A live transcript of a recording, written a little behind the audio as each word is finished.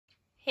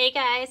Hey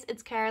guys,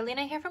 it's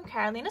Carolina here from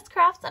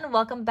KarolinasKrafts and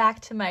welcome back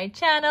to my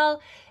channel.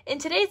 In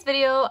today's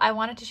video, I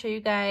wanted to show you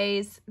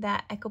guys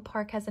that Echo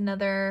Park has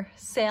another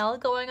sale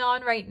going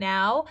on right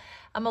now.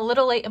 I'm a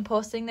little late in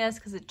posting this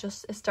because it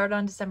started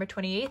on December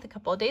 28th, a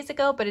couple of days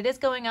ago, but it is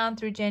going on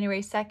through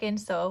January 2nd,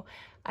 so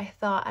I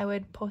thought I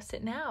would post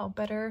it now.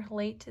 Better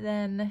late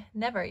than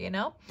never, you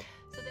know?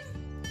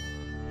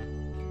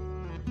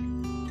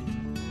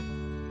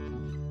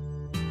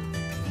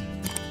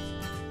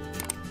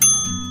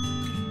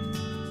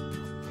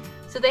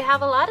 So they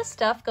have a lot of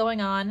stuff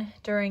going on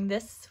during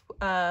this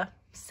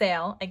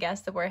sale, I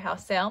guess, the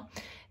warehouse sale.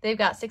 They've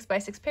got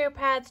 6x6 paper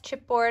pads,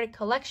 chipboard,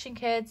 collection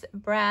kits,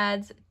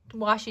 brads,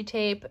 washi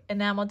tape,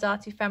 enamel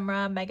dots,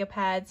 ephemera, mega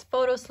pads,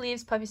 photo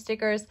sleeves, puffy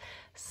stickers,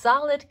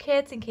 solid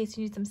kits in case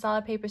you need some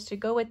solid papers to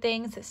go with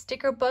things,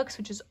 sticker books,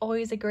 which is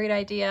always a great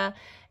idea,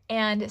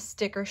 and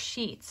sticker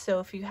sheets. So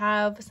if you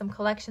have some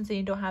collections and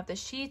you don't have the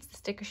sheets, the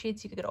sticker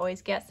sheets, you could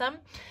always get some.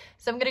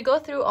 So I'm going to go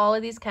through all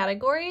of these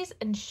categories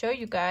and show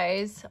you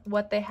guys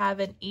what they have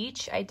in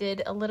each. I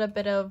did a little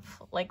bit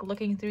of like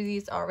looking through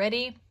these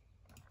already.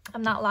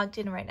 I'm not logged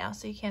in right now,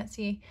 so you can't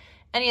see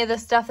any of the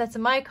stuff that's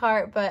in my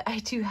cart, but I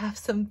do have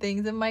some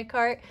things in my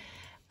cart.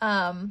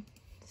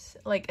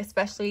 Like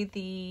especially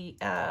the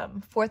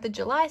 4th of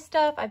July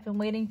stuff. I've been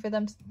waiting for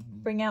them to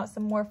bring out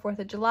some more 4th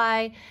of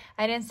July.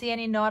 I didn't see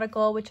any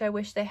nautical, which I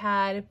wish they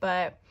had,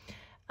 but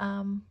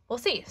we'll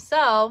see.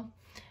 So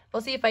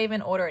we'll see if I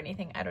even order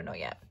anything. I don't know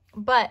yet.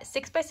 But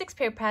 6x6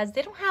 paper pads,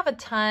 they don't have a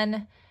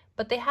ton,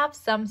 but they have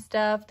some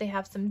stuff. They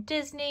have some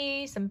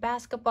Disney, some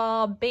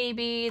basketball,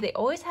 baby. They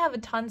always have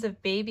tons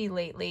of baby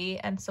lately,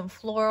 and some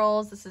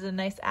florals. This is a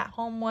nice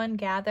at-home one,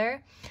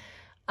 Gather.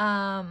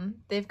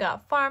 They've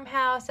got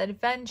farmhouse,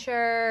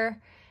 adventure,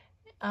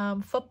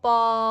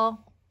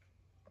 football,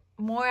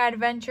 more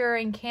adventure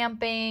and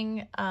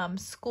camping,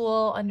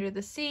 school under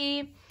the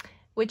sea,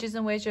 witches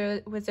and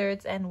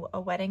wizards, and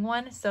a wedding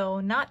one. So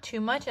not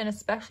too much, and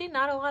especially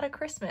not a lot of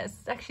Christmas.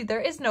 Actually,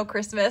 there is no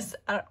Christmas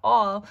at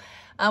all,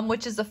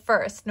 which is a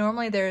first.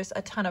 Normally there's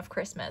a ton of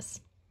Christmas.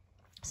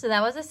 So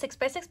that was the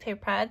 6x6 paper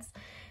pads.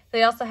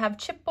 They also have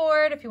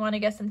chipboard if you want to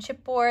get some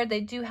chipboard.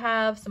 They do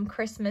have some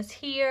Christmas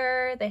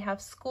here. They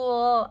have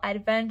school,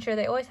 adventure.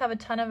 They always have a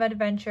ton of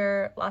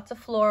adventure, lots of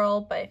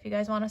floral. But if you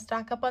guys want to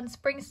stock up on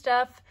spring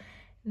stuff,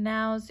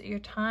 now's your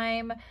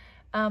time.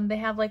 They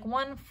have like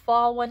one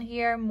fall one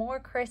here, more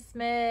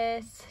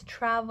Christmas,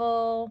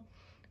 travel,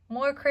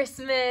 more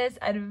Christmas,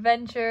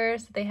 adventure.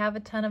 So they have a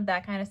ton of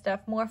that kind of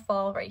stuff. More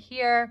fall right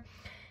here.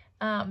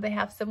 They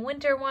have some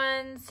winter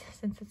ones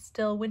since it's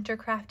still winter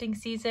crafting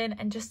season,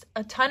 and just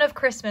a ton of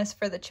Christmas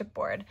for the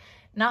chipboard.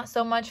 Not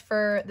so much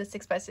for the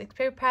 6x6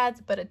 paper pads,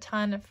 but a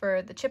ton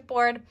for the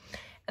chipboard.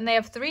 And they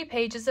have 3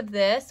 pages of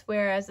this,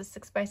 whereas the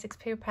 6x6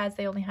 paper pads,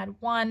 they only had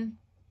 1.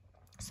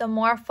 Some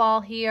more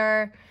fall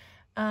here.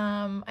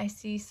 I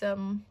see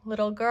some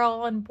little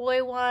girl and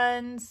boy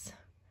ones,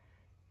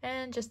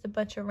 and just a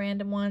bunch of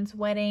random ones,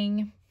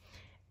 wedding.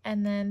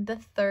 And then the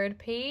 3rd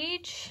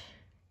page,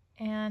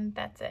 and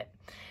that's it.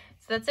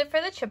 So that's it for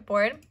the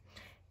chipboard.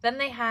 Then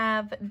they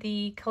have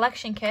the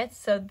collection kits.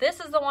 So this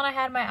is the one I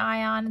had my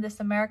eye on, this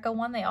America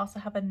one. They also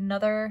have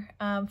another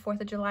 4th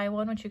of July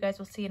one, which you guys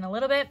will see in a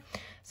little bit.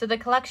 So the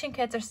collection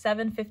kits are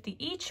 $7.50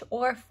 each,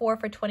 or 4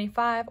 for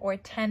 $25, or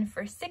 10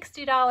 for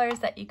 $60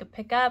 that you could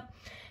pick up.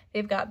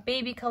 They've got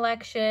baby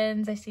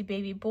collections. I see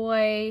baby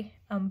boy,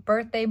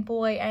 birthday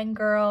boy and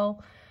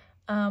girl,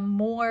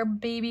 more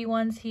baby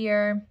ones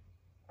here.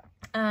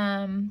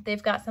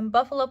 They've got some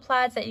buffalo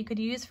plaids that you could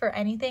use for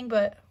anything,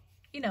 but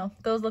you know,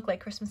 those look like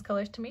Christmas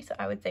colors to me, so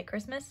I would say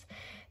Christmas.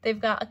 They've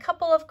got a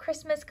couple of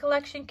Christmas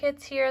collection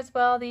kits here as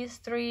well. These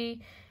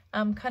 3,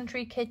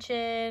 country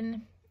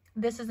kitchen.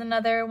 This is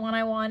another one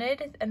I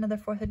wanted, another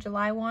 4th of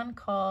July one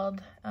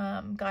called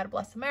God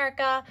Bless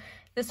America.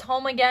 This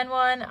home again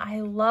one, I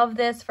love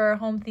this for a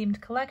home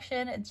themed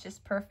collection. It's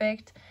just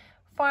perfect.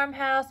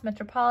 Farmhouse,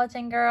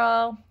 Metropolitan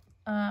Girl,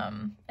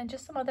 and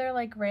just some other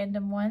like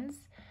random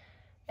ones.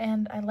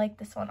 And I like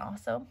this one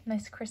also.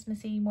 Nice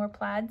Christmassy, more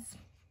plaids.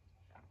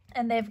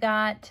 And they've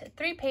got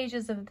 3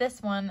 pages of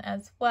this one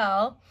as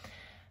well.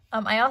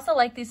 I also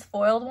like these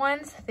foiled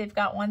ones. They've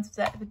got ones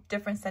with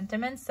different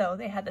sentiments. So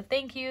they had the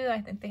thank you.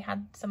 I think they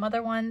had some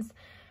other ones.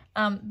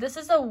 This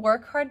is a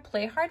work hard,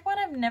 play hard one.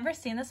 I've never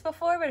seen this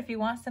before, but if you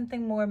want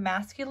something more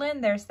masculine,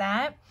 there's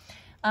that.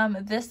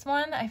 This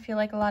one, I feel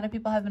like a lot of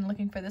people have been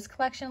looking for this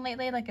collection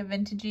lately, like a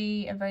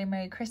vintagey, a very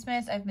Merry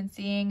Christmas. I've been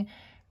seeing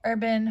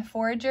Urban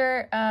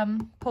Forager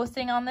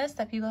posting on this,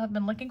 that people have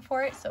been looking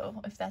for it.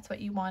 So if that's what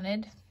you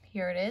wanted,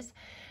 here it is.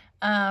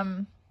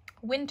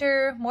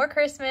 Winter, more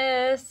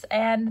Christmas,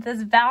 and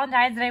this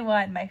Valentine's Day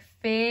one, my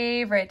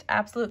favorite,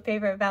 absolute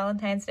favorite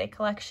Valentine's Day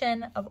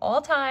collection of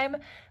all time.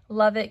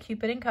 Love it,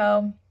 Cupid and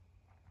Co.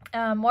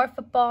 More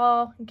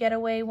football,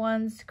 getaway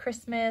ones,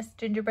 Christmas,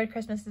 gingerbread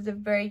Christmas is a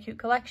very cute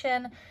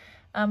collection.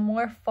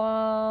 More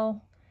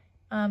fall.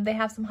 They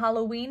have some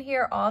Halloween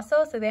here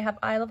also, so they have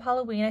I Love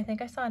Halloween. I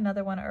think I saw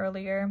another one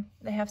earlier.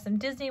 They have some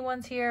Disney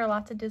ones here,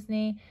 lots of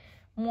Disney.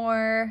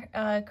 More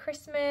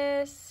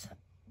Christmas,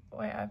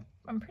 Wait,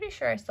 I'm pretty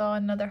sure I saw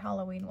another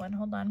Halloween one.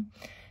 Hold on.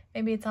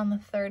 Maybe it's on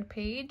the 3rd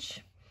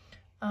page.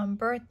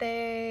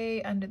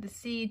 Birthday, Under the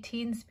Sea,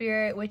 Teen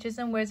Spirit, Witches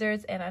and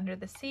Wizards, and Under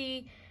the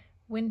Sea.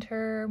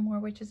 Winter, more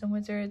Witches and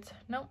Wizards.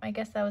 Nope, I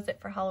guess that was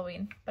it for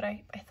Halloween, but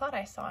I thought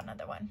I saw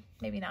another one.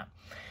 Maybe not.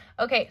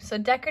 Okay, so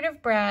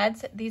decorative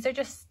brads. These are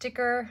just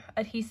sticker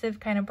adhesive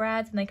kind of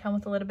brads, and they come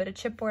with a little bit of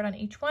chipboard on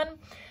each one.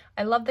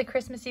 I love the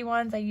Christmassy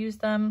ones. I use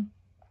them.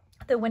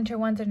 The winter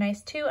ones are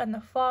nice too, and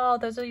the fall.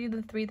 Those are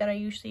the 3 that I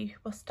usually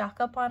will stock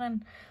up on.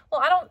 And well,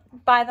 I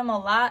don't buy them a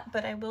lot,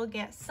 but I will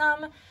get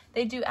some.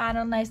 They do add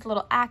a nice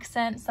little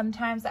accent.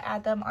 Sometimes I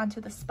add them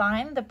onto the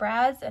spine, the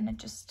brads, and it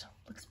just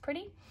looks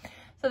pretty.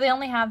 So they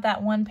only have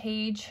that 1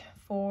 page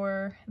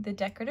for the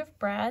decorative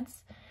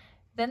brads.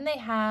 Then they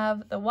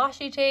have the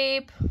washi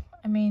tape.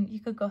 I mean,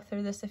 you could go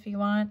through this if you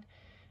want.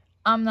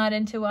 I'm not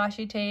into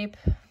washi tape,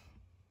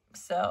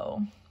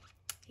 so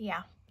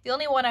yeah. The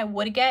only one I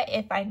would get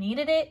if I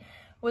needed it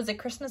was a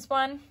Christmas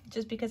one,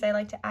 just because I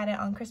like to add it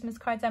on Christmas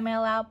cards I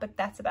mail out, but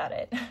that's about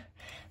it.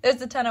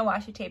 There's a ton of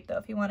washi tape though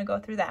if you want to go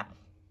through that.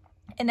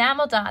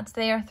 Enamel dots,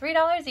 they are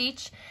 $3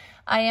 each.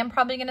 I am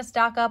probably going to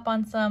stock up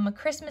on some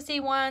Christmassy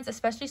ones,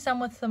 especially some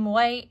with some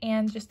white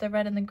and just the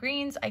red and the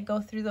greens. I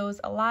go through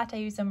those a lot. I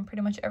use them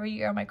pretty much every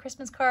year on my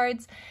Christmas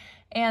cards.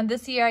 And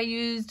this year I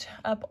used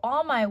up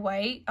all my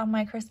white on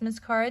my Christmas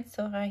cards,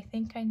 so I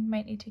think I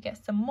might need to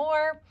get some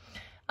more.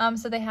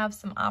 So they have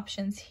some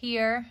options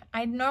here.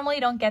 I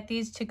normally don't get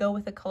these to go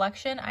with a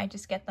collection. I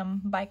just get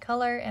them by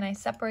color, and I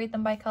separate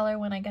them by color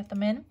when I get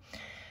them in.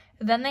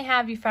 Then they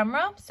have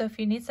ephemera. So if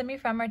you need some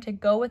ephemera to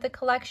go with a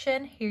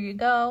collection, here you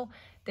go.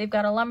 They've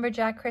got a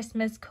lumberjack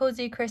Christmas,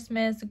 cozy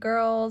Christmas,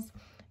 girls,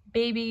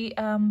 baby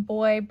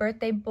boy,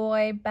 birthday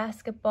boy,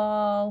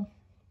 basketball,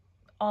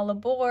 all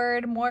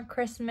aboard, more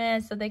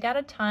Christmas. So they got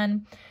a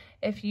ton.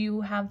 If you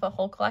have a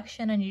whole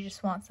collection and you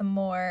just want some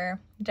more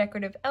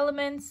decorative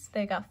elements,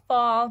 they got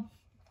fall,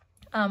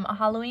 a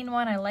Halloween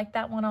one. I like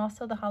that one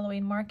also, the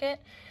Halloween market.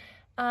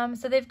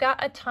 So they've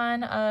got a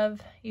ton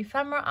of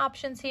ephemera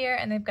options here,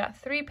 and they've got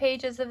 3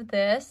 pages of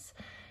this.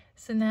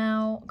 So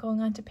now going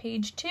on to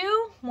page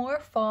 2, more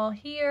fall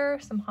here,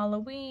 some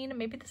Halloween.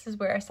 Maybe this is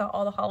where I saw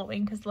all the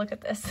Halloween, because look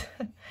at this.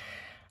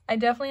 I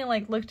definitely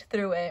like looked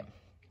through it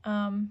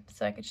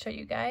so I could show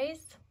you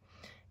guys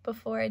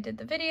before I did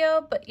the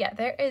video. But yeah,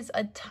 there is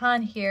a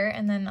ton here.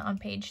 And then on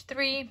page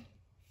 3,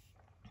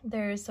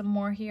 there's some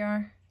more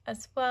here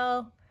as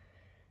well.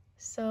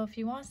 So if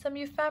you want some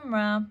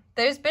ephemera,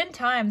 there's been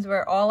times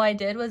where all I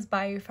did was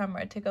buy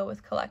ephemera to go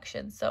with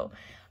collections. So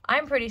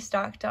I'm pretty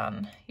stocked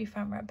on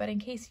ephemera, but in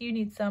case you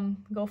need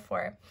some, go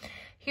for it.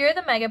 Here are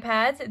the mega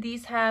pads.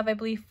 These have, I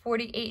believe,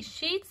 48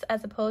 sheets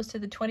as opposed to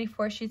the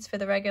 24 sheets for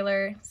the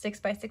regular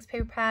 6x6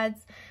 paper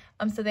pads.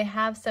 So they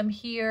have some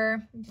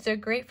here. These are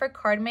great for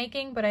card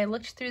making, but I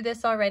looked through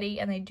this already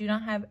and they do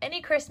not have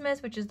any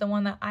Christmas, which is the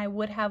one that I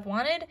would have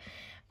wanted.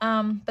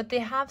 But they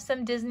have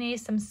some Disney,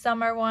 some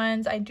summer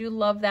ones. I do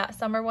love that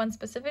summer one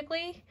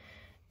specifically,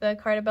 the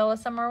Cardabella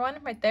summer one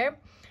right there.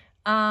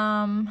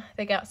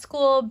 They got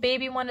school,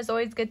 baby one is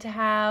always good to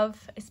have,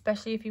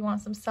 especially if you want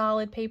some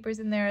solid papers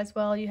in there as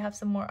well. You have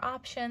some more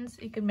options.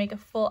 You can make a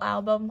full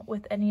album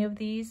with any of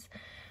these,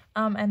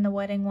 and the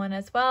wedding one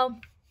as well.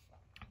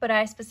 But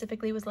I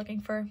specifically was looking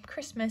for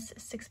Christmas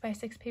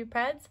 6x6 paper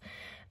pads.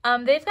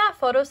 They've got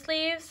photo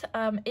sleeves.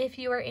 If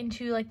you are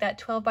into like that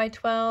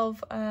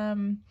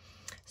 12x12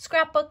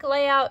 scrapbook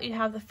layout, you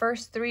have the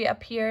first 3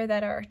 up here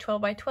that are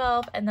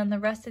 12x12, and then the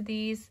rest of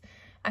these,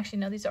 actually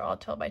no, these are all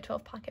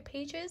 12x12 pocket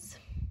pages.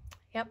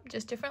 Yep,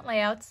 just different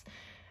layouts.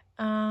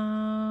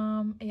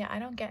 Yeah, I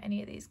don't get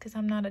any of these because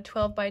I'm not a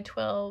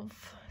 12x12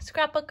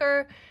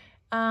 scrapbooker.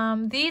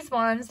 These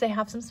ones, they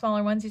have some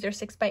smaller ones. These are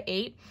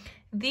 6x8.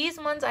 These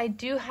ones, I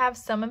do have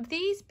some of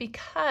these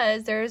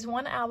because there's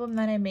one album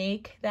that I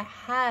make that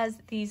has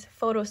these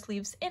photo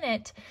sleeves in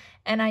it,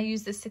 and I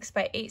use the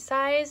 6x8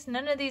 size.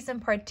 None of these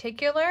in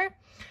particular,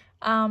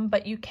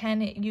 but you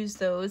can use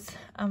those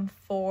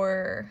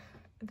for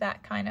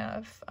that kind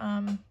of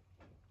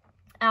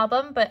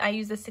album, but I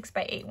use the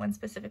 6x8 one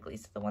specifically,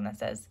 so the one that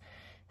says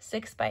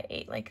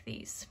 6x8 like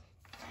these.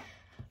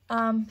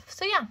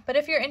 So yeah, but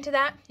if you're into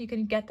that, you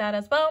can get that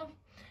as well.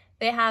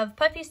 They have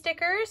puffy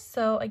stickers.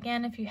 So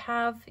again, if you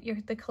have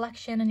the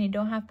collection and you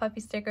don't have puffy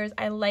stickers,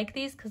 I like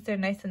these because they're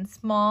nice and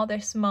small. They're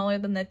smaller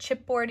than the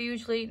chipboard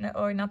usually,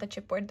 or not the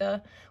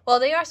chipboard, well,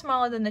 they are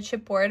smaller than the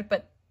chipboard,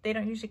 but they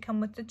don't usually come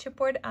with the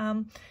chipboard.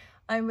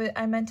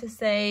 I meant to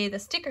say the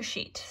sticker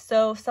sheet.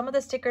 So some of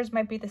the stickers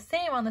might be the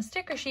same on the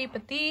sticker sheet,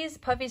 but these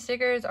puffy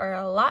stickers are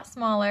a lot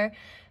smaller.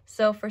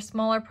 So for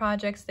smaller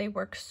projects, they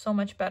work so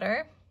much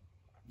better.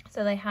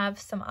 So they have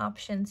some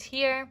options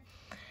here.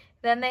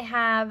 Then they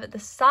have the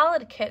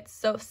solid kits.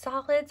 So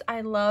solids,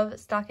 I love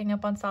stocking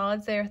up on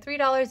solids. They are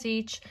 $3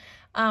 each.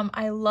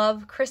 I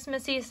love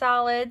Christmassy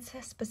solids.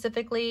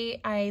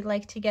 Specifically, I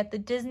like to get the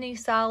Disney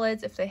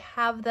solids if they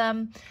have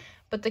them.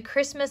 But the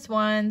Christmas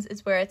ones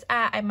is where it's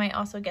at. I might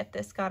also get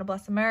this God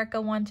Bless America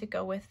one to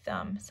go with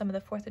some of the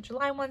 4th of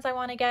July ones I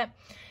want to get.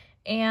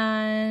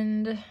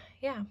 And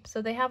yeah,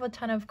 so they have a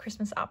ton of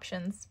Christmas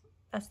options.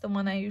 That's the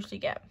one I usually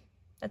get.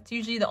 That's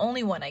usually the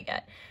only one I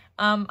get.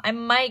 I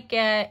might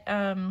get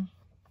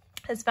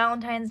this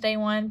Valentine's Day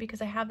one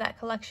because I have that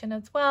collection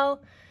as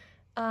well.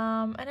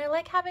 And I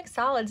like having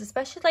solids,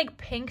 especially like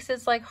pinks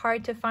is like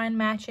hard to find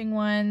matching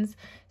ones.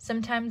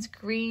 Sometimes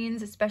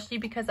greens, especially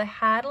because I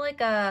had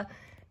like a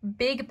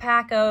big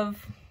pack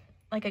of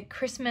like a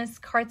Christmas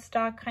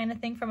cardstock kind of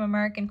thing from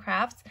American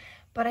Crafts,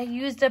 but I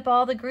used up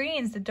all the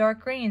greens, the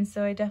dark greens,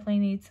 so I definitely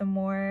need some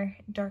more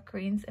dark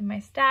greens in my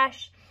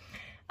stash.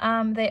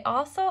 They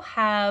also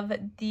have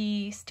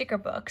the sticker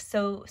books.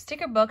 So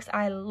sticker books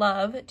I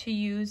love to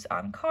use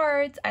on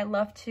cards. I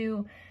love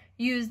to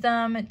use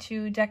them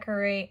to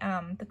decorate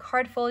the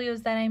card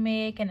folios that I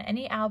make and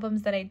any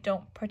albums that I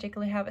don't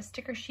particularly have a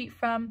sticker sheet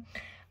from.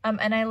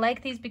 And I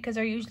like these because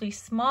they're usually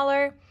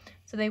smaller,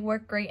 so they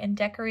work great in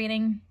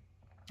decorating.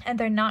 And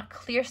they're not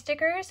clear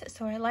stickers,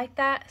 so I like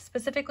that.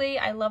 Specifically,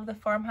 I love the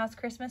Farmhouse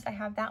Christmas. I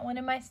have that one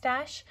in my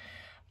stash.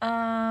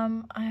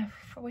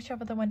 Which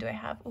other one do I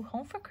have? Ooh,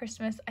 Home for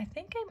Christmas. I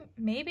think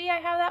maybe I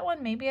have that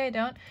one, maybe I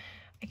don't.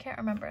 I can't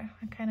remember.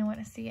 I kind of want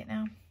to see it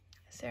now.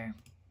 Is there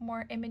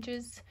more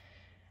images?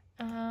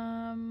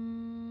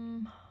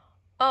 Oh,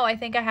 I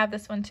think I have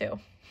this one too.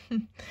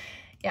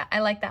 Yeah,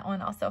 I like that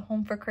one also,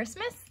 Home for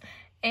Christmas.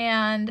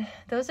 And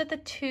those are the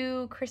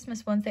two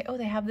Christmas ones. They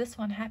have this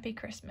one, Happy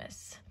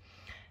Christmas.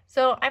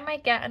 So I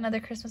might get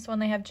another Christmas one.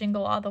 They have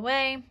Jingle All the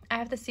Way. I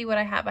have to see what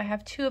I have. I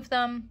have 2 of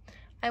them.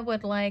 I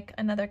would like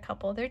another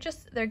couple. They're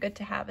good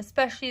to have,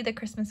 especially the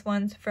Christmas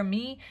ones for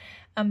me.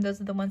 Those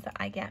are the ones that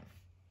I get.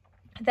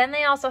 Then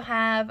they also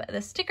have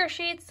the sticker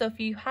sheets. So if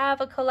you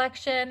have a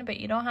collection, but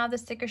you don't have the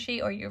sticker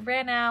sheet or you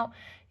ran out,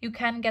 you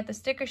can get the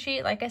sticker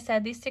sheet. Like I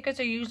said, these stickers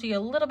are usually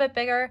a little bit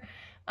bigger,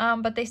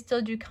 but they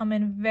still do come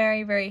in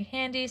very, very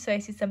handy. So I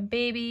see some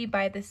Baby,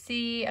 By the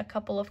Sea, a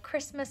couple of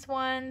Christmas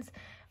ones.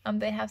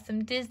 They have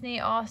some Disney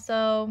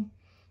also,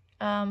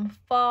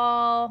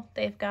 fall.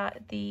 They've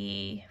got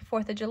the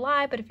 4th of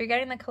July, but if you're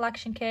getting the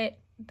collection kit,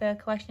 the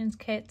collections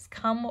kits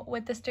come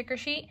with the sticker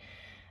sheet.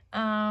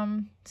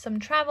 Some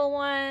travel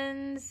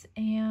ones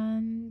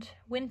and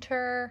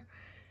winter,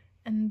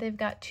 and they've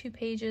got 2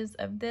 pages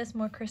of this,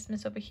 more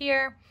Christmas over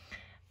here.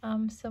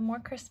 Some more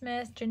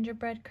Christmas,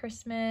 gingerbread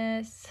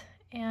Christmas,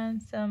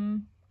 and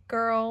some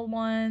girl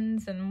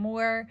ones and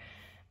more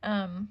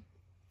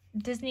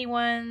Disney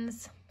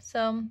ones.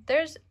 So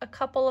there's a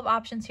couple of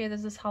options here.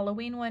 There's this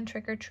Halloween one,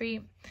 Trick or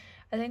Treat.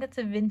 I think it's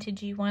a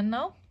vintagey one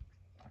though.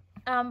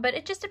 But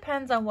it just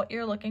depends on what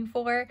you're looking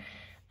for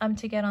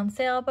to get on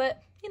sale.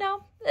 But you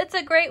know, it's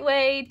a great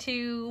way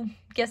to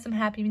get some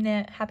happy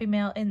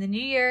mail in the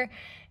new year.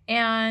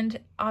 And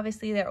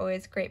obviously they're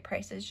always great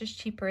prices, just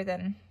cheaper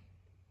than,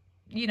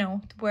 you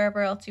know,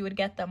 wherever else you would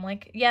get them.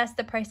 Like, yes,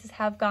 the prices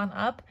have gone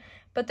up,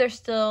 but they're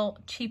still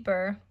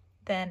cheaper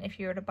than if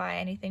you were to buy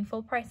anything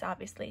full price,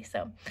 obviously.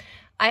 So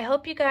I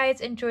hope you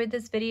guys enjoyed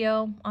this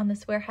video on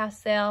this warehouse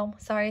sale.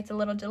 Sorry it's a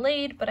little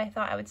delayed, but I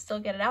thought I would still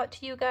get it out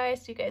to you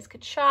guys so you guys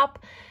could shop.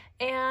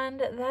 And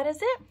that is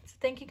it. So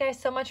thank you guys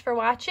so much for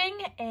watching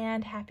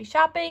and happy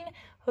shopping.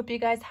 Hope you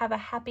guys have a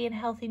happy and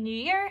healthy new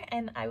year,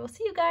 and I will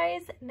see you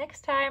guys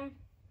next time.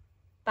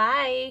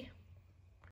 Bye.